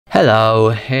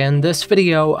Hello, in this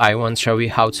video I want to show you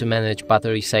how to manage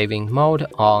battery saving mode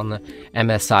on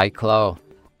MSI Claw.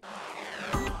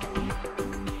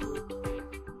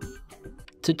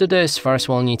 To do this, first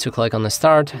we'll need to click on the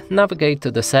Start, navigate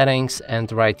to the settings and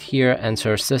right here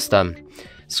enter System.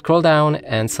 Scroll down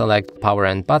and select Power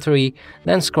and Battery,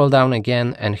 then scroll down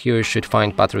again and here you should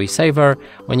find Battery Saver.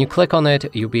 When you click on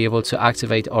it, you'll be able to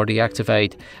activate or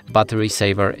deactivate Battery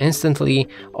Saver instantly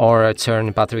or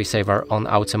turn Battery Saver on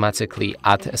automatically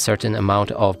at a certain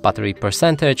amount of battery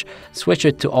percentage. Switch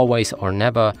it to Always or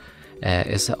Never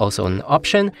is also an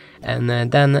option. And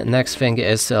then next thing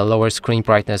is lower screen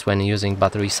brightness when using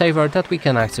Battery Saver that we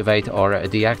can activate or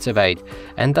deactivate.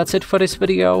 And that's it for this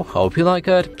video. Hope you like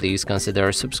it. Please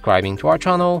consider subscribing to our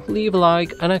channel, leave a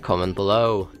like and a comment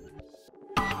below.